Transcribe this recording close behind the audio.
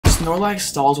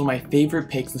Snorlax SWSHALT is one of my favorite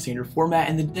picks in the standard format,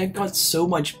 and the deck got so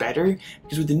much better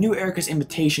because with the new Erika's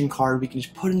invitation card, we can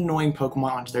just put an annoying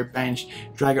Pokemon onto their bench,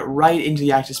 drag it right into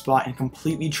the active spot, and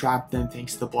completely trap them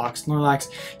thanks to the block Snorlax,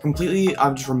 completely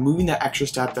just removing that extra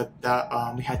step that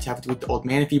we had to have with the old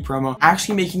Manaphy promo,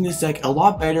 actually making this deck a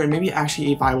lot better and maybe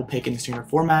actually a viable pick in the standard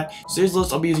format. So here's the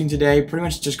list I'll be using today, pretty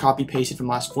much just copy pasted from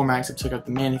last format, except took out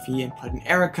the Manaphy and put in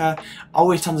Erika.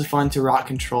 Always tons of fun to rock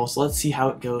control, so let's see how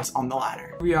it goes on the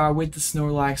ladder. Here we are with the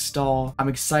Snorlax SWSHALT. I'm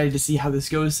excited to see how this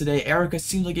goes today. Erika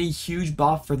seems like a huge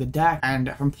buff for the deck,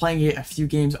 and from playing it a few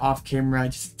games off camera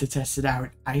just to test it out,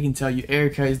 I can tell you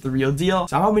Erika is the real deal.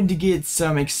 So I'm hoping to get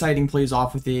some exciting plays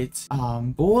off with it,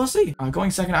 but we'll see. Going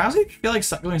second, I honestly feel like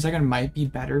going second might be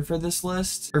better for this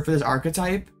list, or for this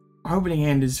archetype. Our opening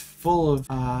hand is full of,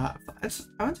 I would say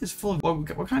it's full of,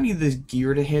 what kind of this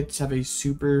gear to hit to have a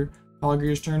super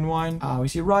Pokégear's turn 1. We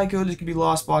see Raikou, this could be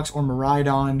Lost Box or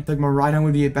Miraidon. I feel like Miraidon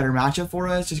would be a better matchup for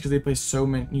us just because they play so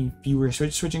many fewer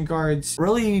switching cards.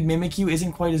 Really, Mimikyu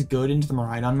isn't quite as good into the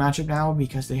Miraidon matchup now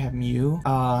because they have Mew.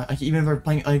 Like even if they're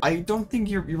playing, like I don't think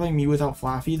you're playing Mew without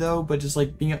Flaffy though, but just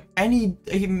like being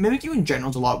Mimikyu in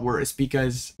general is a lot worse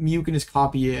because Mew can just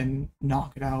copy it and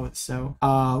knock it out. So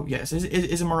yes,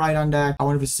 it's a Miraidon deck. I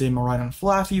wonder if it's a Miraidon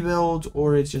Flaffy build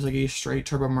or it's just like a straight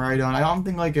Turbo Miraidon. I don't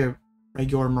think like a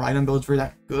regular Miraidon builds were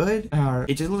that good.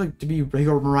 It just looked like to be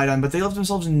regular Miraidon, but they left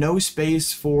themselves no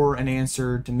space for an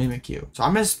answer to Mimikyu. So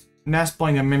I'm just mess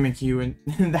playing a Mimikyu,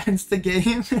 and that's the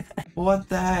game. What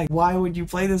the heck? Why would you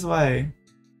play this way?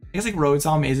 I guess like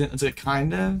Rotom isn't. It's like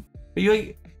kind of, but you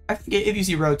like. I think if you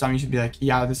see Rotom, you should be like,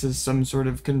 yeah, this is some sort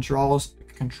of control.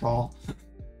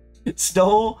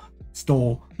 Stall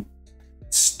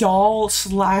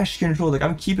slash control. Like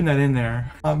I'm keeping that in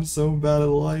there. I'm so bad at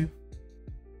life.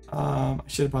 I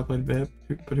should have probably played a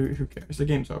bit, but who cares? The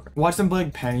game's over. Watch them play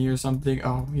like Penny or something.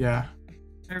 Oh, yeah.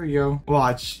 There we go.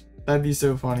 Watch. That'd be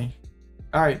so funny.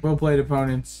 Alright, well played,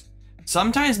 opponents.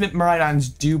 Sometimes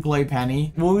Miraidons do play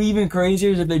Penny. Well, even crazier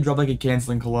is if they drop like a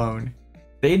Canceling Cologne.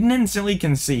 They didn't instantly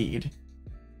concede.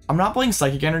 I'm not playing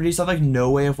Psychic Energy, so I have like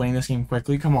no way of playing this game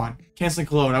quickly. Come on. Canceling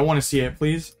Cologne. I want to see it,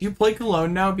 please. Do you play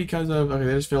Cologne now because of... Okay,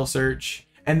 there's Fail Search.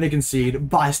 And they concede.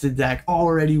 Busted deck.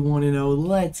 Already 1-0.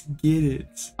 Let's get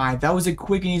it. Alright, that was a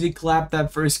quick and easy clap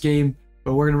that first game.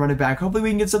 But we're going to run it back. Hopefully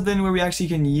we can get something where we actually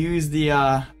can use the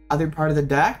other part of the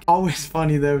deck. Always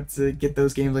funny though to get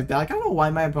those games like that. Like, I don't know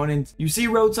why my opponents... You see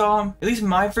Rotom. At least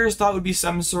my first thought would be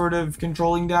some sort of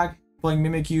controlling deck. Playing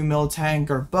Mimikyu,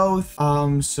 Miltank, or both.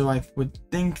 So I would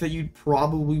think that you'd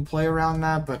probably play around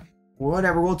that. But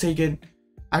whatever. We'll take it.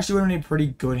 Actually, we're in pretty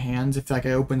good hands if like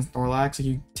I open Snorlax. Like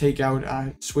you take out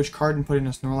Switch Cart and put in a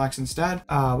Snorlax instead.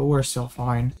 But we're still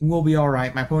fine. We'll be all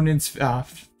right. My opponent's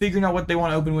figuring out what they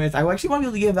want to open with. I actually want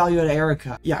to be able to get value out of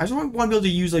Erika. Yeah, I just want to be able to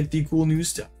use like the cool new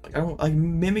stuff. Like I don't like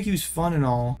Mimikyu's fun and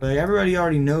all, but like, everybody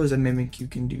already knows that Mimikyu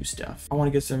can do stuff. I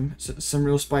want to get some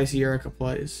real spicy Erika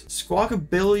plays.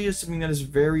 Squawkability is something that is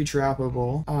very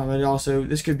trappable. But also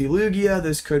this could be Lugia.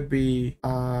 This could be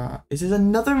this is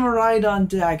another Miraidon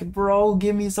deck, bro.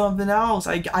 Give me something else.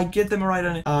 I get the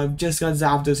Miraidon just got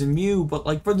Zapdos and Mew, but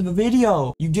like for the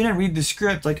video, you didn't read the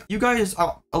script. Like you guys,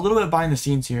 a little bit behind the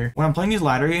scenes here. When I'm playing these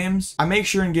ladder games, I make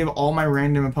sure and give all my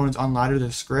random opponents on ladder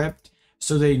the script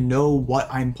so they know what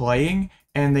I'm playing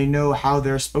and they know how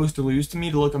they're supposed to lose to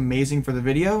me to look amazing for the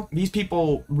video. These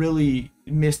people really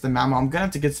missed the memo. I'm gonna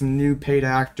have to get some new paid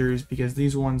actors because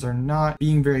these ones are not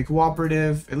being very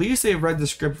cooperative. At least they've read the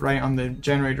script right on the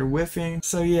generator whiffing.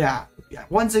 So yeah,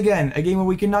 once again, a game where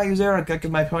we cannot use Erika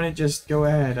because my opponent just go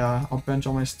ahead. I'll bench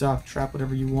all my stuff, trap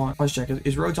whatever you want. Let's check.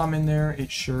 Is Rotom in there? It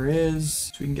sure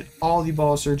is. So we can get all the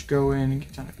ball search going and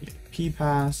get down to P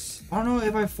pass. I don't know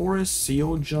if I Forest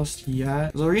Seal just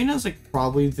yet. Tsareena like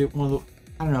probably one of the,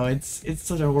 I don't know, it's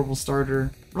such a horrible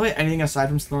starter. Really anything aside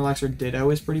from Snorlax or Ditto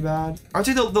is pretty bad. I would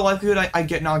say the likelihood I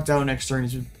get knocked out next turn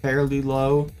is fairly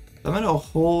low. So I'm gonna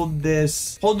hold the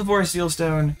Forest Seal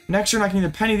Stone. Next turn I can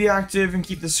either Penny the active and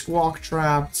keep the Squawk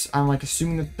trapped. I'm like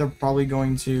assuming that they're probably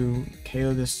going to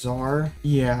KO this Czar.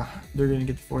 Yeah, they're gonna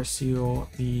get the Forest Seal,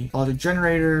 the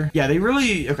generator. Yeah, they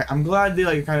really, okay, I'm glad they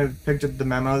like kind of picked up the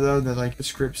memo though, that like the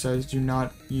script says do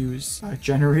not use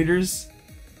generators.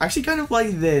 I actually kind of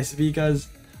like this because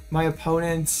my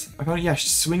opponent, yeah,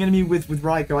 swinging at me with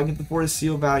Raikou, I get the Forest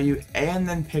Seal value and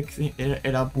then pick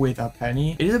it up with a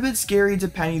Penny. It is a bit scary to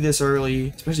Penny this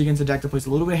early, especially against a deck that plays a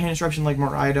little bit of hand disruption like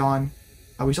Miraidon.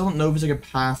 We still don't know if it's like a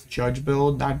Path Judge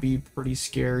build. That'd be pretty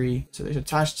scary. So it's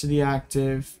attached to the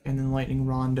active and then Lightning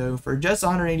Rondo for just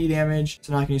 180 damage.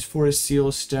 So now I can use Forest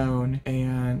Seal Stone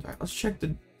and let's check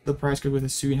the the price code with a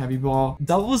Hisuian heavy ball.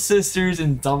 Double sisters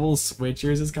and double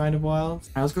switchers is kind of wild. All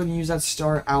right, let's go ahead and use that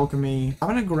Star Alchemy. I'm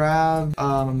gonna grab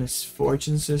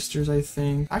Misfortune Sisters, I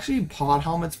think. Actually, Pot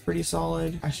Helmet's pretty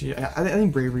solid. Actually, I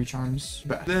think Bravery Charms.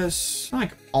 But this,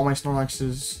 like all my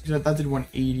Snorlaxes, that did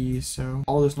 180, so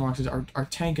all the Snorlaxes are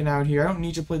tanking out here. I don't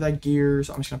need to play that gear,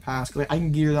 so I'm just gonna pass. Cause like, I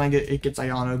can gear, then it gets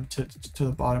Iono to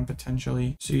the bottom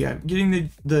potentially. So yeah, getting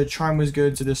the charm was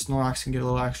good, so this Snorlax can get a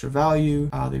little extra value.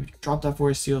 They dropped that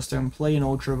Forest Seal Stone, play an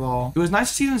Ultra Ball. It was nice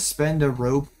to see them spend a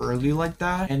rope early like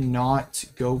that and not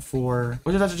go for,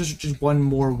 or that's just one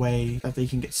more way that they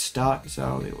can get stuck.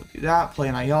 So they will do that, play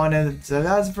an Iono. So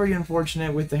that's pretty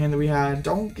unfortunate with the hand that we had.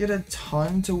 Don't get a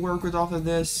ton to work with off of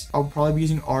this. I'll probably be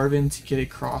using Arven to get a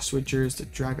Cross Switchers to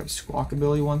drag up Squawk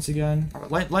ability once again. All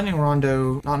right, Lightning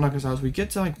Rondo, not knock us out. We get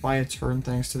to like buy a turn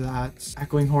thanks to that.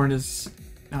 Echoing Horn is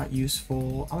not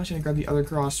useful. I'm just gonna grab the other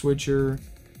Cross Switcher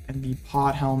and the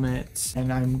Pot Helmet,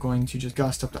 and I'm going to just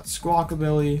gust up that Squawk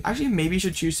ability. Actually, maybe I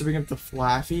should choose to bring up the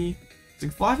Flaffy.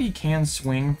 Like Flaffy can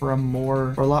swing for a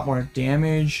lot more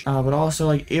damage, but also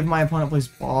like if my opponent plays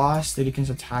boss, they can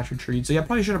just attach retreat. So yeah, I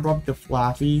probably should have brought the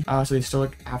Flaffy, so they still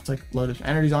like have to like load some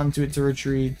energies onto it to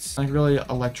retreat. Like really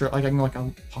electro, like I can go like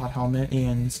a Pot Helmet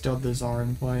and still have the Zar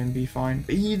in play and be fine.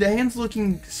 But the hand's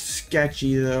looking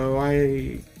sketchy though.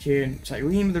 I can't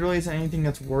Cyllene, there really isn't anything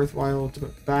that's worthwhile to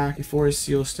put back. Before a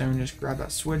Seal Stone, just grab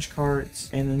that Switch Cart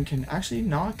and then can actually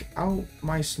knock out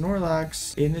my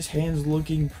Snorlax. And this hand's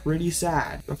looking pretty sad.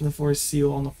 Go for the Forest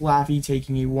Seal on the Flaffy,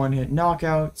 taking a one-hit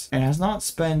knockout, and has not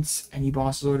spent any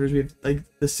boss's orders. We have like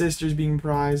the sisters being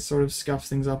prized, sort of scuffs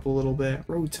things up a little bit.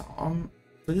 Rotom.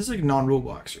 But this is like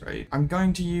non-Roblox, right? I'm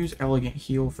going to use Elegant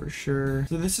Heal for sure.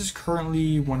 So this is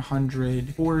currently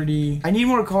 140. I need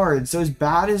more cards. So as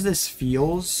bad as this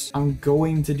feels, I'm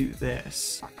going to do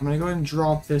this. I'm going to go ahead and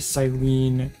drop this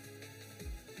Cyllene.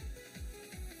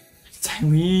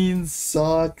 Cyllene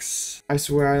sucks. I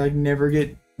swear I like never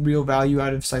get real value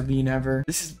out of Cyllene ever.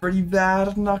 This is pretty bad,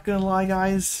 I'm not gonna lie,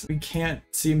 guys. We can't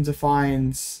seem to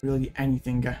find really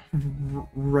anything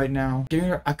right now. Giving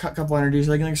her a couple energies,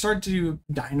 so they can like start to do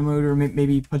Dynamo or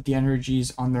maybe put the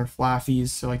energies on their Flaffies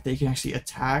so like they can actually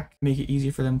attack, make it easy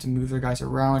for them to move their guys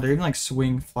around, or even like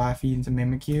swing Flaffy into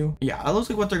Mimikyu. Yeah, that looks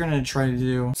like what they're gonna try to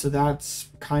do. So that's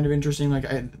kind of interesting. Like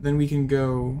then we can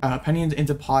go Penny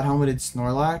into Pot Helmeted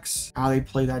Snorlax. How they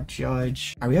play that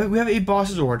Judge. We have 8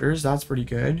 boss's orders. That's pretty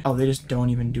good. Oh, they just don't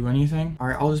even do anything. All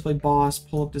right, I'll just play boss,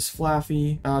 pull up this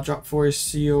Flaffy, drop Forest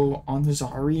Seal on the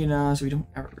Tsareena so we don't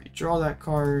ever redraw that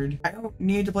card. I don't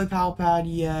need to play Pal Pad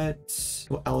yet.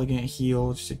 We'll Elegant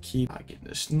Heal just to keep getting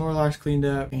the Snorlax cleaned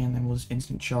up, and then we'll just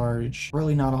instant charge.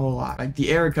 Really not a whole lot. Like the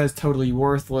Erika is totally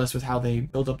worthless with how they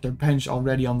build up their bench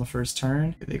already on the first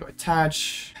turn. They go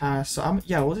attach, pass. So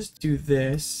yeah, we'll just do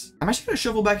this. I'm actually gonna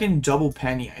shuffle back in double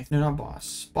Penny. No, not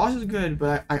boss. Boss is good,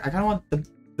 but I kind of want the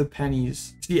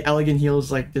pennies. The Elegant Heal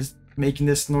is like just making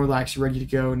this Snorlax ready to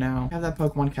go now. I have that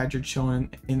Pokemon Catcher chilling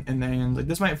in the hands. Like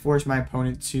this might force my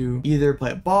opponent to either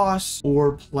play a boss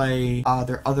or play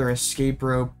their other escape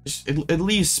rope. Just, at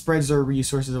least spreads their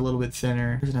resources a little bit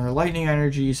thinner. There's another lightning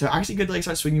energy, so actually good to like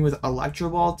start swinging with Electro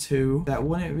Ball too. That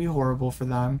wouldn't be horrible for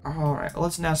them. All right,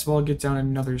 let's Nest Ball, get down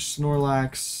another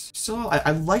Snorlax. So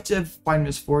I'd like to find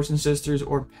Misfortune Sisters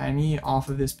or Penny off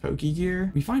of this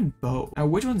Pokégear. We find both. Now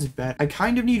which one's better? I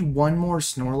kind of need one more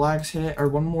Snorlax hit or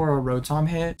one more Rotom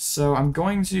hit. So I'm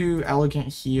going to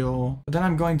Elegant Heal, but then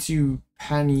I'm going to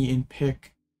Penny and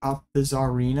pick up the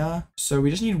Tsareena. So we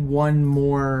just need one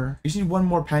more. We just need one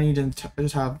more Penny to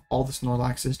just have all the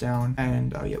Snorlaxes down.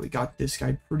 And yeah, we got this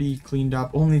guy pretty cleaned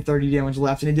up. Only 30 damage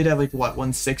left, and it did have like what,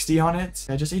 160 on it.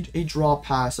 Yeah, just a draw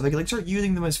pass. So if I could like start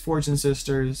using the Misfortune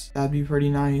Sisters, that'd be pretty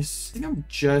nice. I think I'm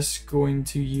just going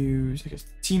to use, I guess,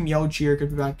 Team Yell Cheer could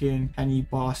be back in Penny,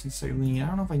 Boss, and Cyllene. I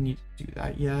don't know if I need to do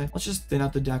that yet. Let's just thin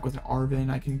out the deck with an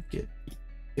Arven. I can get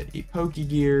a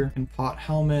Pokégear and Pot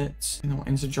Helmet, and then we'll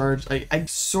instant charge. I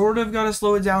sort of gotta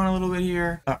slow it down a little bit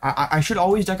here. I should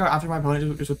always deck out after my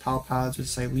opponent just with Pal Pads, with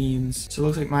Cylene's. So it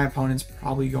looks like my opponent's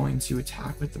probably going to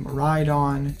attack with the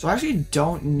Miraidon. So I actually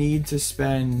don't need to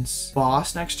spend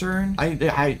boss next turn.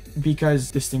 Because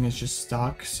this thing is just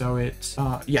stuck. So it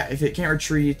yeah, if it can't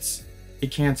retreat, it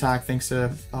can't attack thanks to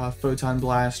Photon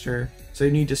Blaster. So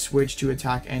you need to switch to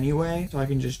attack anyway. So I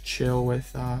can just chill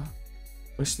with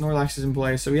Snorlax is in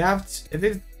play. So we have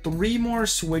if 3 more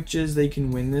switches they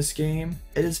can win this game.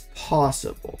 It is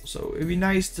possible, so it'd be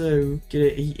nice to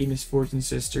get a Misfortune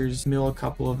Sisters, mill a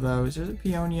couple of those. There's a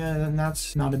Peonia, and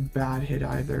that's not a bad hit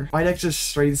either. My deck's just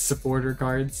straight supporter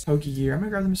cards. Pokégear, I'm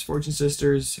gonna grab the Misfortune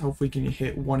Sisters. Hopefully can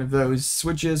hit one of those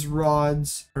switches,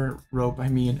 rods, or rope, I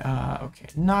mean. Okay,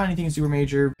 not anything super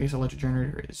major. Base Electric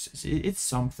Generator it's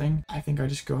something. I think I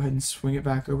just go ahead and swing it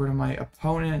back over to my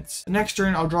opponent. The next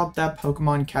turn, I'll drop that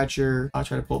Pokemon Catcher. I'll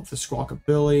try to pull up the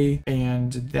Squawkabilly,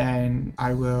 and then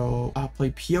I will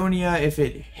play Peonia if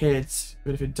it hits,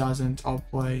 but if it doesn't, I'll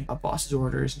play a Boss's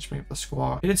Orders and just bring up the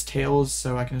Squawk. It hits Tails,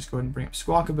 so I can just go ahead and bring up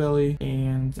Squawkabilly,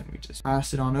 and then we just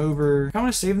pass it on over. I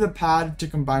want to save the pad to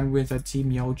combine with a Team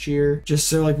Yell Cheer, just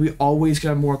so like we always can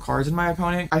have more cards in my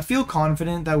opponent. I feel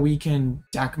confident that we can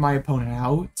deck my opponent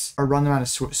out or run them out of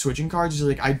switching cards. Just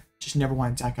like I just never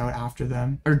want to deck out after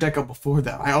them, or deck out before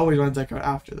them. I always want to deck out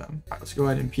after them. All right, let's go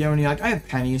ahead and Peonia. Like I have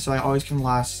Penny, so I always can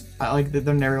last. I like that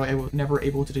they're never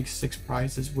able to take 6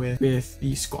 prizes with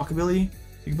the Squawkabilly.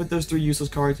 You can put those 3 useless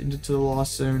cards into the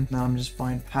lost zone. Now I'm just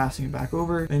fine passing it back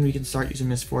over. Then we can start using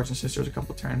Misfortune Sisters a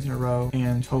couple turns in a row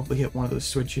and hopefully hit one of those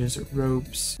switches or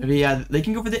ropes. But yeah, they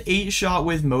can go for the 8-shot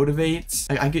with Motivates.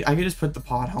 I could just put the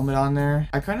Pot Helmet on there.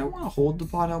 I kind of want to hold the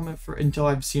Pot Helmet until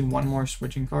I've seen one more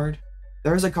switching card.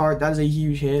 There's a card that is a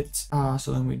huge hit.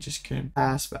 So then we just can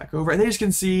pass back over. And they just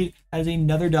concede as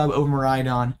another dub over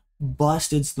Miraidon.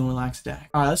 Busted Snorlax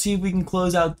deck. All right, let's see if we can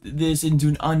close out this into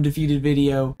an undefeated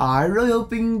video. I'm really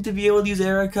hoping to be able to use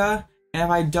Erika. And if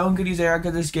I don't get to use Erika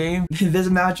this game, this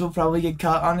match will probably get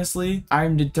cut, honestly.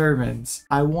 I'm determined.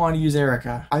 I want to use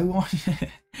Erika. I want...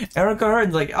 Erika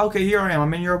heard, like, okay, here I am.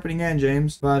 I'm in your opening hand,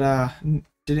 James. But,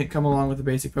 didn't come along with the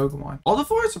basic Pokemon. All the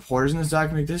 4 supporters in this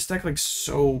deck make this deck like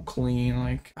so clean.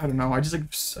 Like, I don't know, I just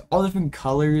like all different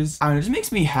colors. I don't know, it just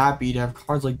makes me happy to have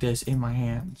cards like this in my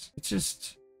hands.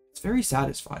 It's very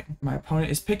satisfying. My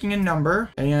opponent is picking a number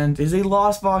and is a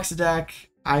Lost Box deck.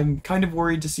 I'm kind of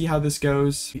worried to see how this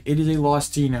goes. It is a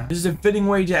Lost Tina. This is a fitting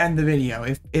way to end the video.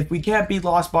 If we can't beat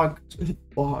Lost Box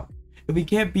if we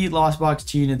can't beat Lost Box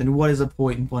Tina, then what is the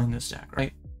point in playing this deck,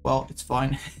 right? Well, it's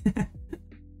fine.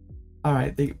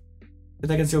 Alright, the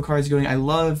concealed cards going. I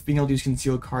love being able to use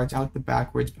concealed cards out the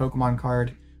backwards Pokemon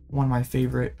card. One of my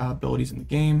favorite abilities in the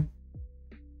game.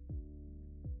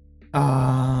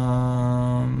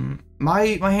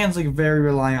 My hand's like very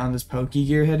reliant on this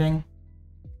Pokégear hitting.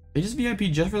 They just VIP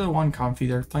just for the 1 comfy.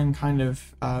 They're playing kind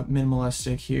of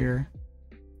minimalistic here.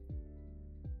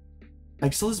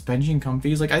 Like still just benching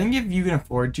comfies. Like I think if you can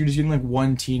afford to, just getting like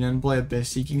 1 Tina and play Abyss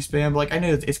Seeking spam. But like I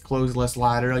know it's closeless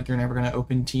ladder. Like you're never gonna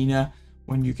open Tina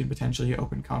when you could potentially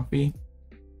open comfy.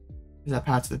 Is that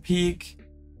path to the peak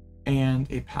and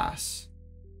a pass.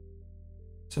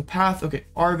 So path, okay,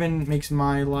 Arven makes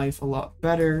my life a lot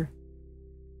better.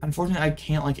 Unfortunately, I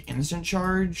can't like instant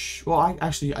charge. Well, I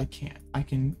can't. I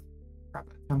can grab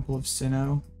a Temple of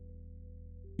Sinnoh.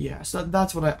 Yeah, so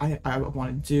that's what I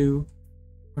want to do.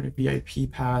 Put a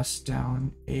VIP pass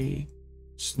down a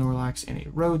Snorlax and a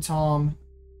Rotom.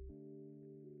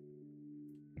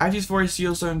 I just forced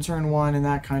Seal Stone turn 1 and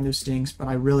that kind of stinks, but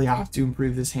I really have to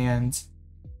improve this hand.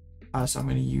 So I'm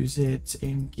going to use it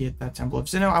and get that Temple of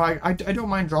Sinnoh. I don't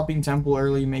mind dropping Temple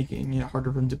early, making it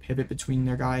harder for them to pivot between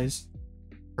their guys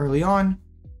early on.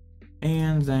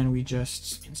 And then we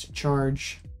just instant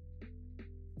charge.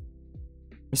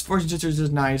 Misfortune Sisters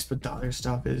is nice, but the other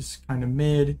stuff is kind of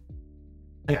mid.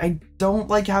 I don't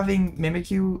like having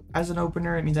Mimikyu as an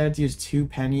opener. It means I have to use 2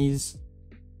 pennies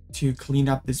to clean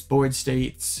up this board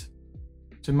state.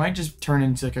 So it might just turn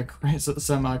into like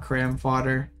some cram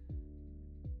fodder.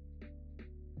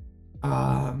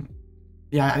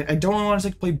 Yeah, I don't want to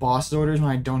like play boss orders when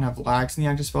I don't have lags in the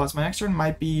active spots. My next turn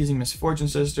might be using Misfortune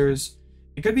Sisters.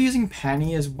 It could be using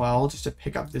Penny as well, just to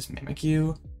pick up this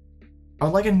Mimikyu. I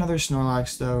would like another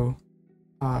Snorlax though.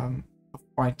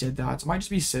 Before I did that, so it might just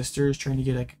be Sisters trying to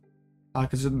get like,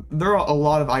 because there are a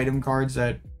lot of item cards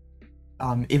that,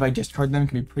 if I discard them,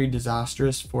 can be pretty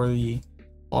disastrous for the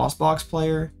Lost Box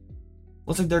player.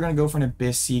 Looks like they're gonna go for an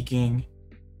Abyss Seeking.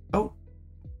 Oh.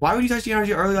 Why would you touch the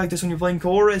energy early like this when you're playing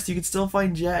Chorus? You could still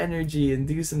find Jet Energy and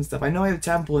do some stuff. I know I have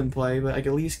Temple in play, but I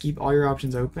can at least keep all your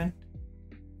options open.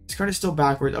 This card is still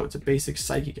backwards. Oh, it's a basic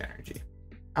Psychic Energy.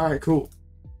 Alright, cool.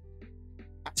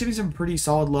 I'm getting some pretty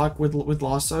solid luck with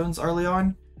Lost Zones early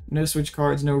on. No switch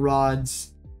cards, no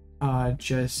rods.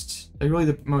 Just like really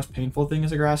the most painful thing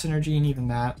is a Grass Energy, and even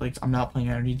that, like I'm not playing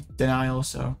Energy Denial,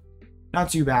 so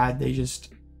not too bad. They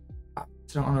just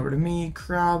send on over to me.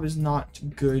 Crab is not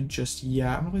good just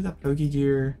yet. I'm gonna play that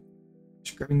Pokégear.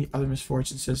 Just grabbing the other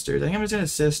Misfortune Sisters. I think I'm just gonna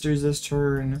Sisters this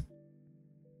turn.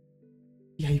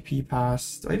 VIP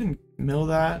Pass. Do I even mill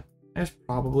that? I guess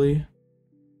probably.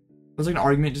 There's like an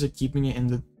argument just like keeping it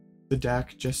in the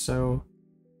deck just so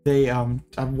they have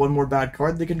one more bad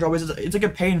card they can draw. It's like a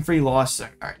pain-free loss.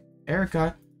 Alright,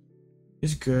 Erika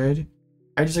is good.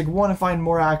 I just like want to find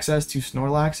more access to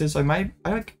Snorlaxes. So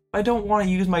I don't want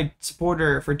to use my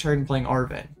supporter for turn playing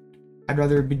Arven. I'd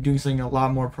rather be doing something a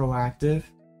lot more proactive.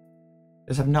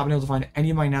 Because I've not been able to find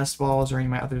any of my Nest Balls or any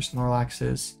of my other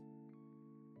Snorlaxes.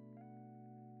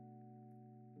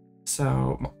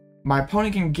 So my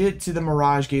opponent can get to the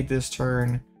Mirage Gate this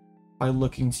turn by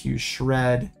looking to use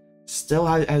Shred. Still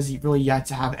has really yet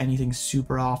to have anything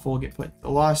super awful get put in the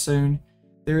Lost Zone.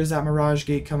 There is that Mirage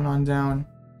Gate coming on down.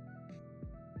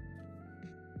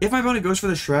 If my opponent goes for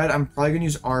the Shred, I'm probably going to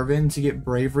use Arven to get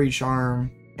Bravery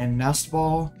Charm and Nest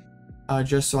Ball.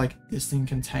 Just so like this thing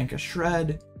can tank a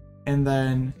Shred. And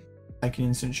then I can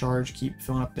instant charge, keep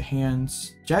filling up the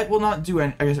hands. Jet will not do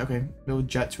any, I guess, okay, build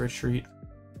Jet to retreat.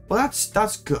 Well,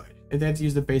 that's good. If they have to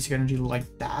use the basic energy like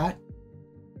that,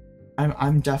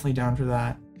 I'm definitely down for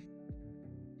that.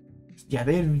 Yeah,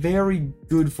 they had very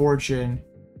good fortune.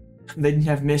 They didn't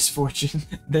have misfortune.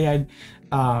 They had,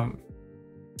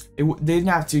 they didn't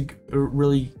have to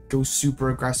really go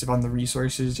super aggressive on the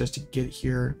resources just to get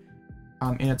here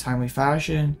in a timely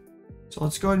fashion. So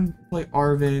let's go ahead and play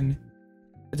Arven.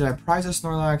 Did I prize a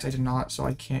Snorlax? I did not, so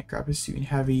I can't grab his Hisuian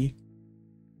Heavy.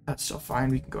 That's still fine.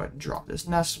 We can go ahead and drop this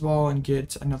Nest Ball and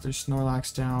get another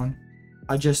Snorlax down.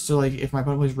 Just so like if my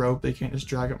opponent plays Rope, they can't just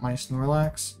drag up my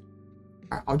Snorlax.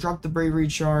 Alright, I'll drop the Bravery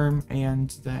Charm and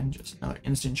then just another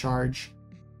instant charge.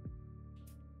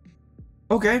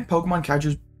 Okay, Pokemon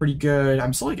Catcher's pretty good.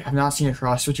 I'm still like, I've not seen a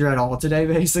Cross Switcher at all today,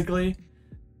 basically.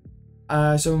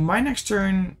 So my next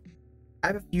turn, I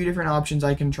have a few different options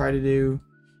I can try to do.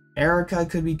 Erika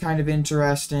could be kind of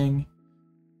interesting.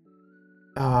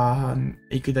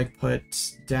 It could like put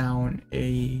down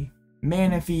a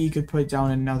Manaphy, could put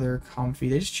down another Comfy.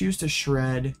 They just choose to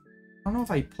Shred. I don't know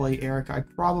if I play Erika. I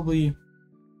probably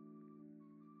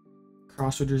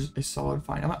Cross Switcher's a solid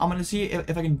find. I'm gonna see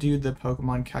if I can do the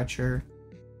Pokemon Catcher.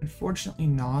 Unfortunately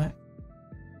not.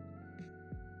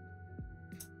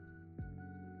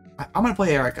 I'm gonna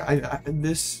play Erika.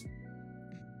 This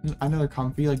another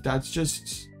Comfy, like that's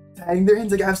just dang, their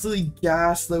hands like absolutely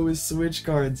gas though with Switch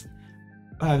cards.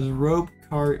 It has Rope,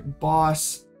 Cart,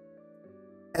 Boss,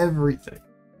 everything.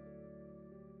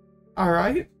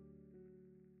 Alright.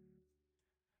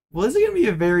 Well, this is gonna be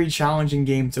a very challenging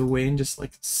game to win, just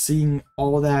like seeing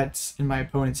all that in my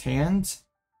opponent's hands.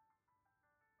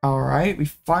 Alright, we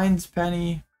find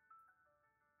Penny.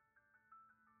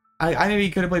 I maybe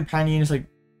could have played Penny and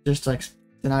just like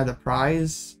deny the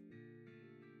prize.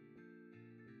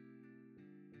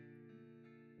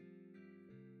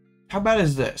 How bad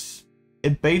is this?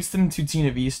 It baits them to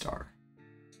Tina V-Star.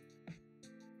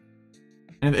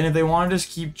 And if they want to just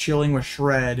keep chilling with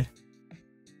Shred,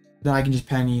 then I can just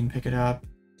Penny and pick it up.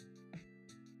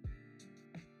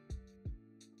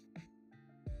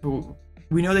 But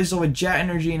we know they still have Jet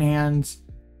Energy in hand,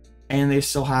 and they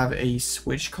still have a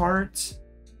Switch Cart.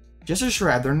 Just a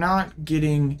Shred. They're not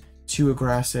getting too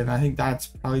aggressive, and I think that's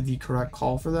probably the correct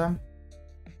call for them.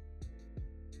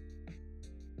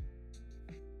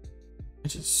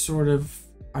 It's just sort of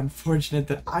unfortunate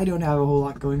that I don't have a whole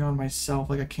lot going on myself.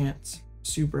 Like, I can't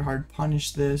super hard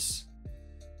punish this.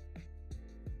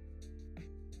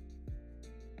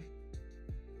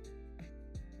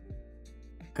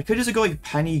 I could just go like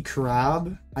Penny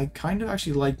Crab. I kind of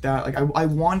actually like that. Like, I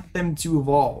want them to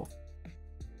evolve.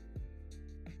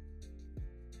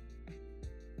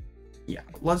 Yeah,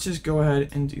 let's just go ahead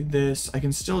and do this. I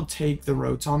can still take the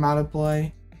Rotom out of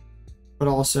play, but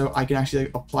also I can actually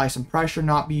like apply some pressure,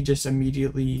 not be just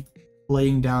immediately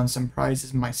laying down some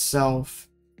prizes myself.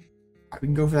 We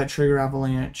can go for that Trigger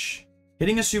Avalanche.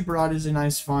 Hitting a Super Rod is a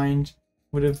nice find.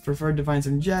 Would have preferred to find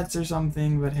some Jets or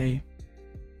something, but hey,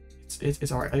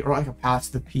 it's alright. Or like a Path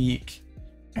to the Peak,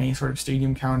 any sort of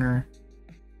stadium counter.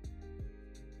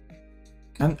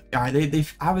 And they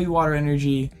have a Water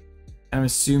Energy. I'm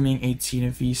assuming a Tina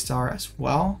V-Star as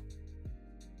well.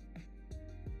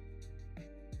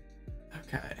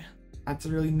 Okay, that's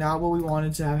really not what we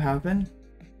wanted to have happen.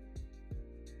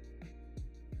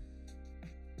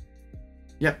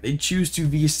 Yep, they choose to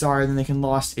V-Star, then they can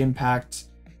Lost Impact,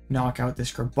 knock out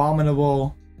this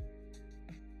Crabominable.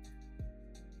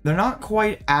 They're not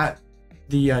quite at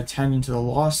the 10 into the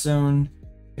Lost Zone.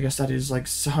 I guess that is like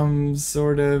some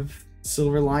sort of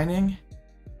silver lining.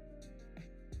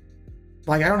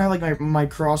 Like, I don't have like my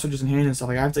Cross Switchers in hand and stuff.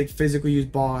 Like, I have to like physically use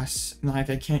Boss, and like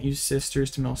I can't use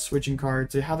Sisters to mill switching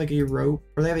cards. They have like a Rope,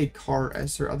 or they have a Cart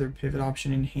as their other pivot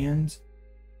option in hand.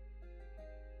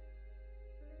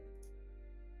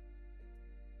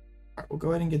 we'll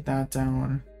go ahead and get that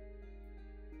down.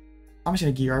 I'm just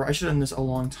gonna gear. I should have done this a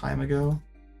long time ago.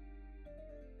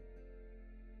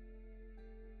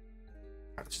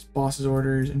 Just boss's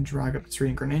orders and drag up the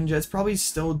Radiant Greninja. It's probably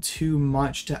still too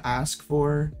much to ask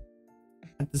for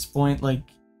at this point. Like,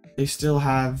 they still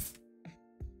have...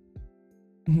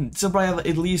 still probably have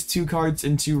at least 2 cards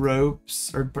and 2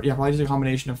 ropes. Or, yeah, probably just a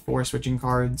combination of 4 switching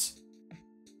cards.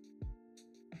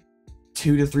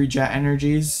 2 to 3 jet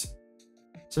energies.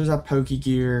 So there's that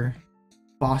Pokégear.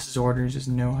 Boss's orders is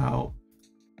no help.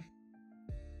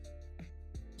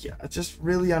 Yeah, it's just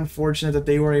really unfortunate that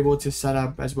they were able to set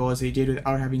up as well as they did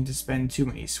without having to spend too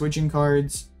many switching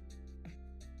cards.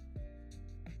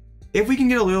 If we can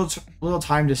get a little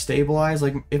time to stabilize,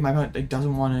 like if my opponent like,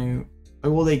 doesn't want to,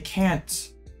 well, they can't.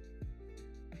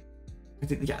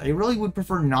 Yeah, they really would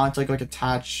prefer not to like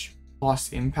attach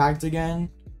Lost Impact again,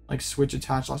 like switch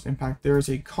attach Lost Impact. There is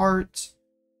a cart.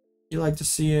 You like to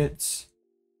see it.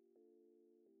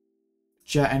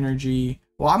 Jet energy.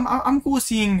 Well, I'm cool with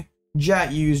seeing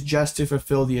Jet used just to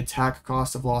fulfill the attack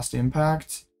cost of Lost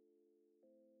Impact.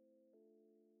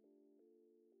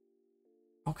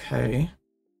 Okay.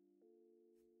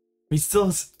 We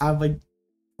still have like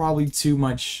probably too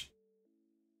much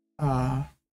to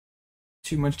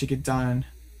get done.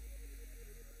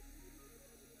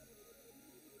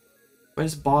 But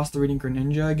just boss the Radiant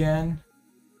Greninja again.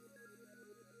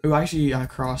 Oh, actually,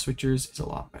 Cross Switchers is a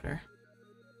lot better.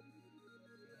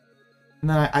 And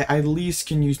then I at least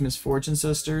can use Misfortune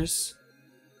Sisters.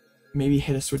 Maybe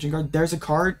hit a switching card. There's a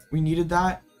card. We needed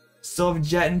that. Still have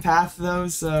Jet and Path though,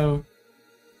 so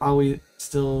probably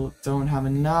still don't have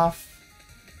enough.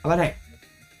 How about hey?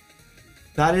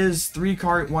 That is 3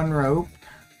 cart, 1 rope.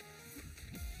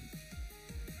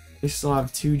 They still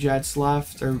have 2 jets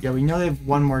left. Or yeah, we know they have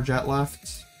 1 more jet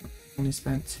left. Only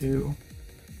spent 2.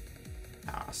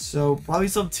 So probably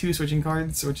still have 2 switching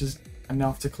cards, which is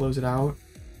enough to close it out.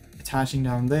 Attaching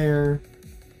down there.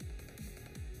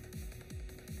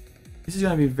 This is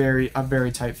gonna be a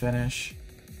very tight finish.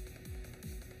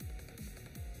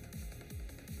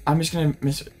 I'm just gonna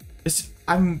miss this.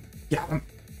 The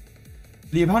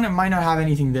opponent might not have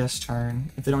anything this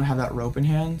turn if they don't have that rope in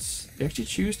hands. They actually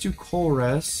choose to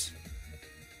Colress.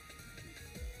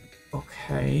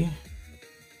 Okay.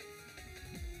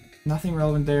 Nothing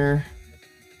relevant there.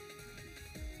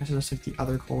 I should just like the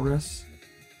other Colress.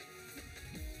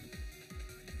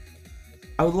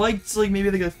 I would like to like maybe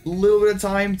like a little bit of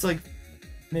time to like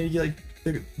maybe get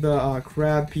like the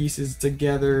crab pieces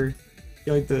together,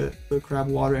 get like the crab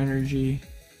water energy.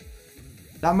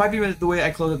 That might be the way I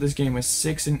close out this game with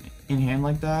 6 in hand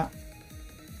like that,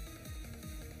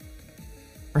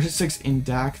 or 6 in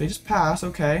deck. They just pass.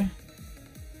 Okay,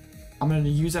 I'm gonna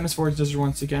use that Misfortune Sister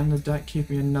once again. The deck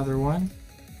gave me another one.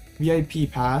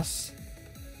 VIP pass.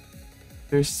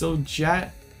 There's still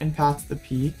Jet and Path to the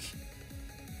Peak.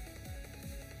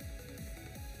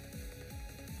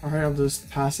 Alright, I'll just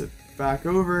pass it back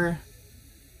over.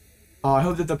 I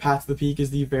hope that the Path to the Peak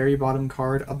is the very bottom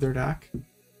card of their deck.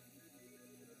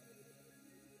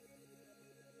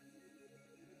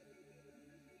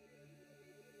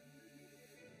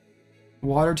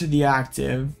 Water to the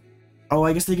active. Oh,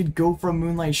 I guess they could go for a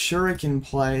Moonlight Shuriken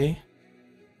play.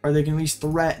 Or they can at least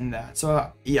threaten that.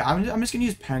 So, yeah, I'm just going to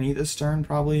use Penny this turn,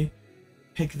 probably.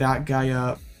 Pick that guy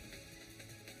up.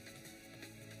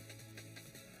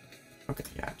 Okay,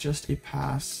 yeah, just a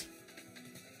pass.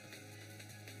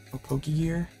 Oh,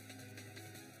 Pokégear.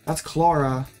 That's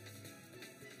Klara.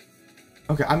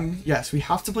 Okay, yes, we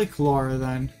have to play Klara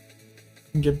then.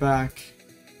 And get back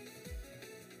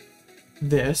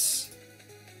this.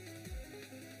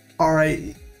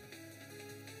 Alright.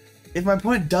 If my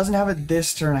opponent doesn't have it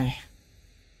this turn,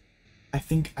 I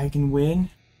think I can win.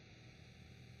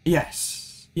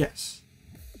 Yes. Yes.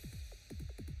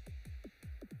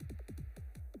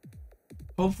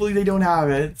 Hopefully they don't have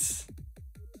it.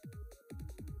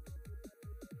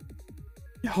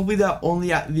 Yeah, hopefully that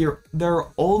only their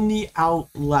only out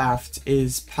left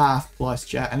is Path plus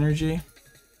Jet Energy.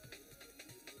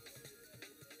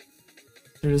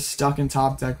 They're just stuck in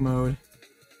top deck mode.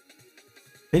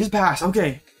 They just pass.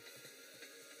 Okay.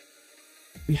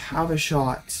 We have a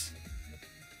shot.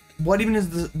 What even is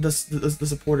the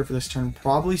supporter for this turn?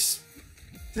 Probably.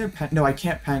 No, I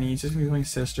can't Penny. It's just gonna be playing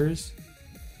Sisters.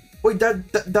 Wait,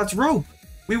 that's rope.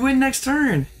 We win next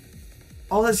turn.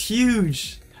 Oh, that's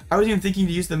huge. I wasn't even thinking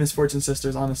to use the Misfortune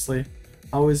Sisters. Honestly,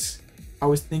 I was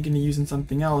thinking of using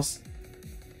something else.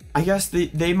 I guess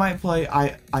they might play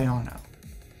Iono.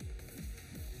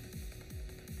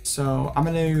 So I'm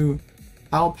gonna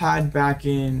Pal Pad back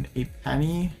in a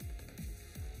Penny.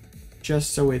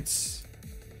 Just so it's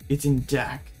in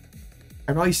deck.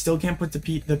 I probably still can't put the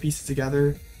pieces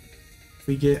together. If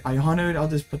we get Iono'd, I'll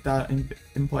just put that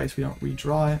in place. We don't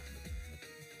redraw it.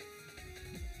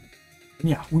 And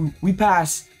yeah, we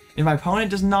pass. If my opponent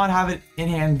does not have it in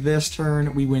hand this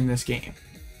turn, we win this game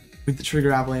with the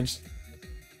Trigger Avalanche.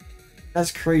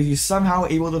 That's crazy. Somehow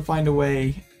able to find a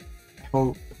way. I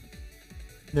hope.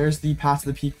 There's the Path to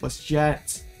the Peak plus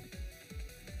Jet.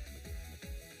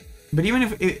 But even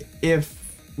if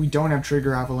we don't have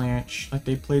Trigger Avalanche, like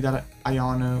they played that at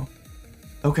Iono,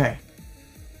 okay.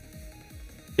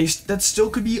 That still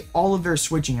could be all of their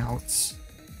switching outs.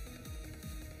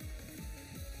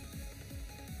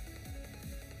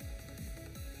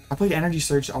 I played Energy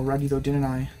Search already though, didn't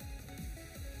I?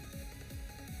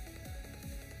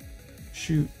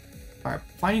 Shoot. Alright,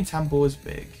 finding Temple is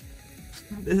big.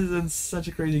 This is such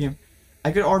a crazy game.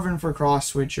 I could Arven for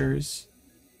Cross Switchers.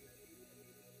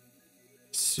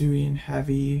 Hisuian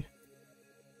heavy.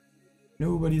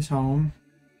 Nobody's home.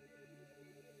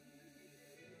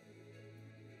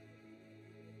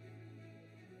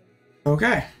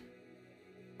 Okay.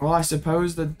 Well, I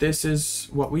suppose that this is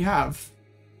what we have.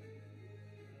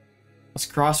 Let's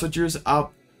Cross Switchers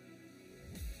up.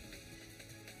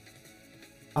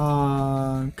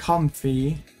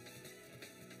 Comfy.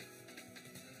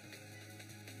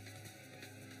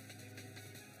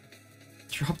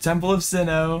 Drop Temple of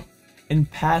Sinnoh and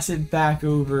pass it back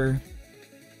over.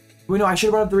 Wait, no, I should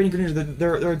have brought up the Radiant Grenadier.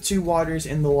 There are 2 waters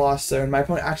in the Lost Zone. My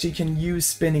opponent actually can use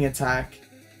Spinning Attack.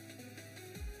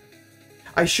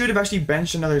 I should have actually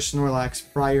benched another Snorlax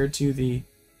prior to the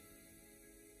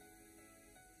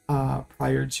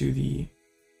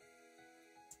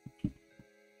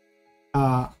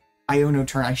Iono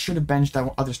turn. I should have benched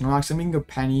that other Snorlax, and we can go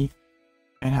Penny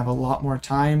and have a lot more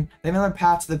time. They have another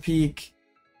Path to the Peak,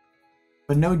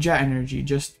 but no Jet Energy,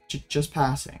 just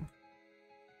passing.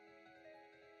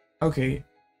 Okay.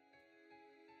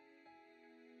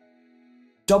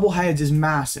 Double Heads is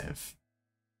massive.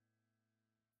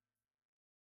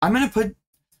 I'm gonna put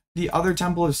the other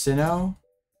Temple of Sinnoh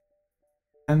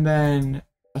and then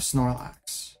a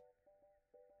Snorlax.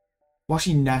 Well,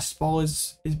 actually, Nest Ball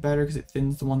is better because it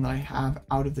thins the one that I have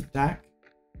out of the deck.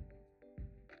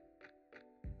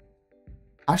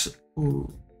 Actually,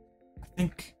 ooh, I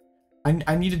think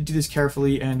I need to do this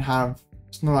carefully and have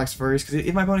Snorlax first, because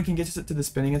if my opponent can get to the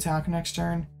Spinning Attack next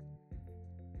turn,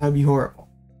 that would be horrible.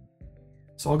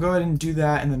 So I'll go ahead and do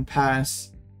that and then pass.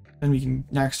 Then we can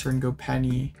next turn go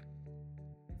Penny.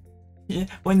 Yeah,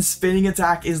 when Spinning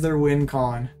Attack is their win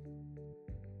con.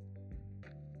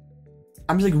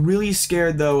 I'm just like really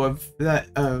scared though of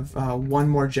one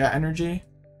more Jet Energy.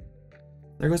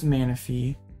 There goes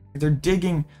Manaphy. They're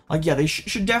digging, like, yeah, they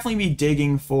should definitely be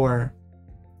digging for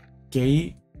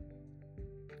Gate.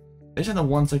 They just have the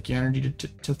one Psychic Energy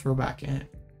to throw back in.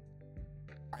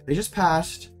 Right, they just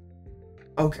passed.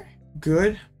 Okay,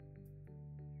 good.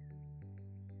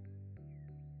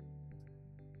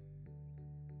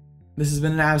 This has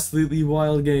been an absolutely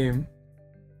wild game.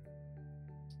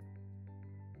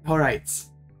 Alright.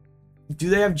 Do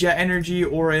they have Jet Energy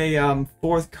or a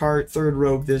 4th cart, 3rd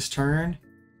robe this turn?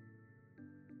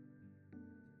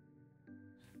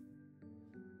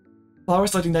 Flower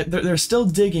selecting that they're still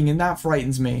digging, and that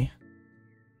frightens me.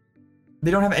 They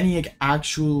don't have any like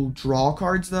actual draw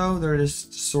cards though. They're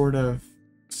just sort of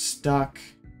stuck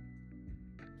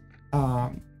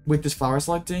with this flower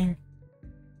selecting.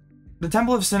 The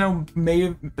Temple of Sinnoh may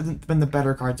have been the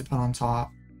better card to put on top.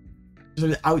 So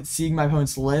outseeing my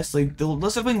opponent's list. Like the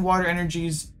list of playing water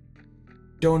energies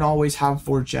don't always have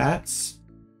 4 jets.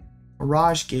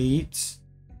 Mirage Gate.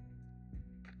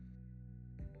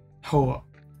 Oh.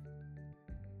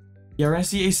 Yeah, we're gonna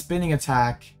see a Spinning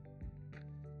Attack.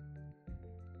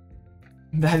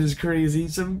 That is crazy.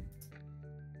 So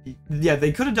yeah,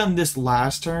 they could have done this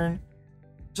last turn.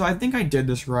 So I think I did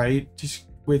this right. Just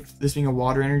with this being a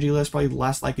water energy list, probably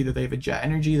less likely that they have a Jet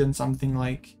Energy than something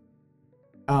like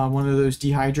one of those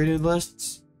dehydrated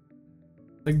lists.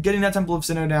 Like getting that Temple of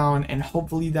Sinnoh down, and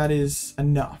hopefully that is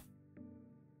enough.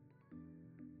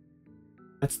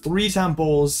 That's 3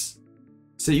 temples.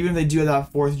 So even if they do have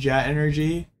that 4th Jet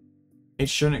Energy, it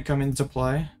shouldn't come into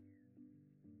play.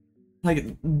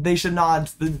 Like they should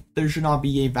not. There should not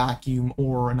be a vacuum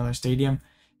or another stadium.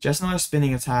 Just another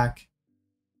Spinning Attack.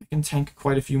 I can tank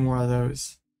quite a few more of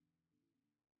those.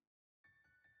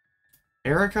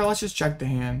 Erika, let's just check the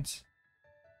hand.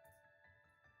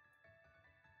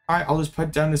 Alright, I'll just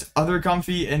put down this other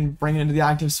Comfy and bring it into the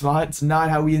active spot. It's not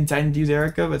how we intend to use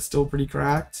Erika, but still pretty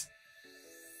cracked.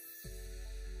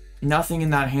 Nothing in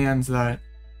that hand that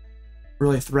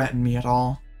really threatened me at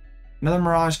all. Another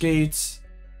Mirage Gate.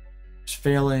 Just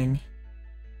failing.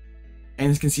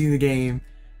 and conceding the game.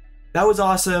 That was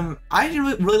awesome. I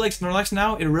really like Snorlax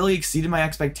now. It really exceeded my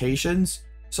expectations.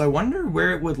 So I wonder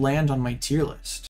where it would land on my tier list.